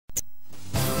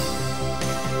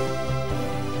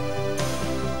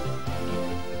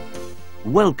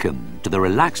Welcome to the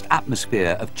relaxed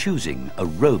atmosphere of choosing a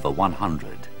Rover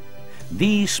 100.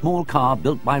 The small car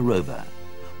built by Rover,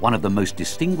 one of the most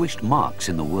distinguished marques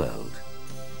in the world.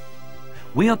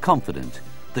 We are confident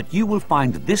that you will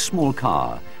find this small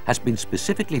car has been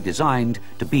specifically designed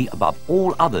to be above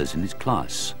all others in its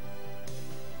class.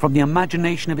 From the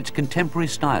imagination of its contemporary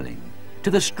styling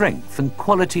to the strength and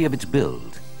quality of its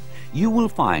build, you will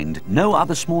find no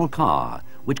other small car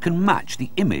which can match the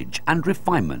image and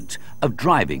refinement of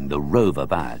driving the Rover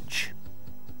badge.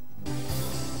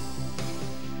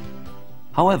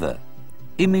 However,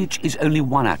 image is only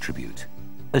one attribute,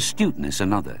 astuteness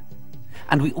another,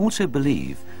 and we also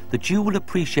believe that you will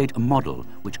appreciate a model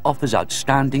which offers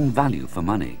outstanding value for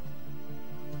money.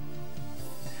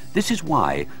 This is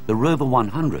why the Rover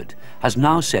 100 has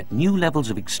now set new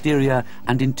levels of exterior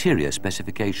and interior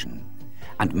specification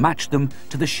and matched them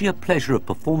to the sheer pleasure of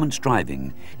performance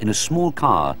driving in a small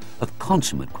car of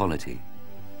consummate quality.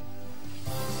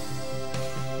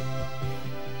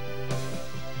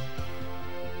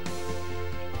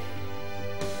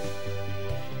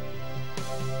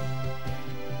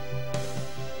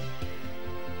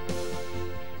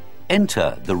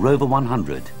 Enter the Rover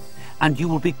 100 and you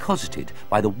will be cosseted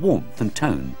by the warmth and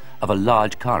tone of a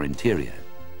large car interior.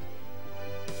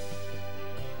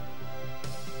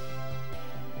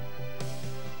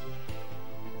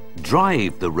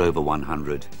 Drive the Rover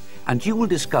 100 and you will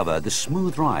discover the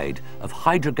smooth ride of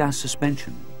hydrogas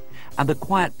suspension and the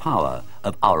quiet power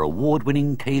of our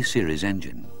award-winning K-Series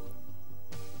engine.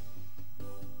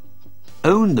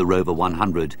 Own the Rover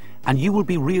 100 and you will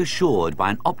be reassured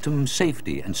by an optimum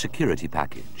safety and security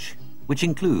package, which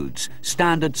includes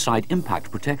standard side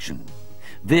impact protection,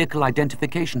 vehicle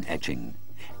identification etching,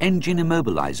 engine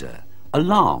immobilizer,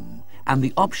 alarm, and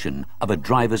the option of a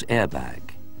driver's airbag.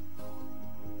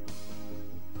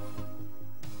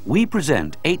 We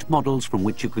present 8 models from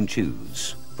which you can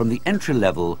choose, from the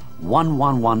entry-level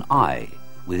 111i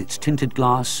with its tinted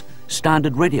glass,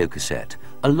 standard radio cassette,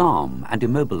 alarm and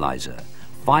immobilizer,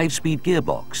 5-speed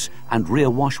gearbox and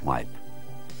rear wash wipe,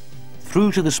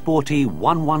 through to the sporty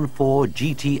 114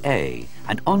 GTA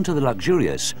and onto the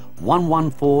luxurious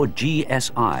 114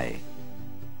 GSI,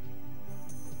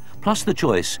 plus the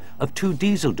choice of 2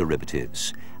 diesel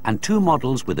derivatives and 2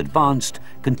 models with advanced,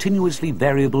 continuously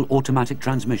variable automatic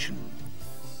transmission.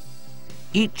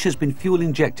 Each has been fuel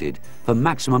injected for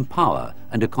maximum power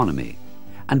and economy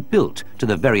and built to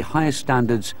the very highest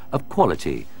standards of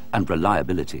quality and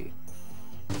reliability.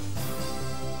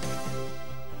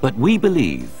 But we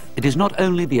believe it is not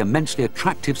only the immensely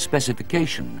attractive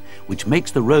specification which makes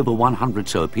the Rover 100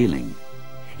 so appealing,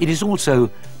 it is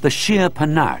also the sheer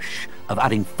panache of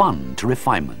adding fun to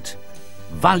refinement,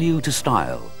 value to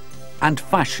style, and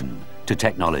fashion to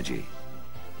technology.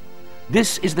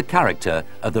 This is the character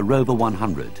of the Rover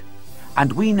 100,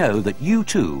 and we know that you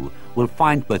too will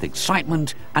find both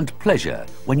excitement and pleasure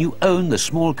when you own the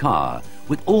small car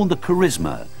with all the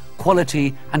charisma,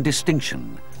 quality and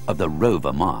distinction of the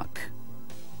Rover marque.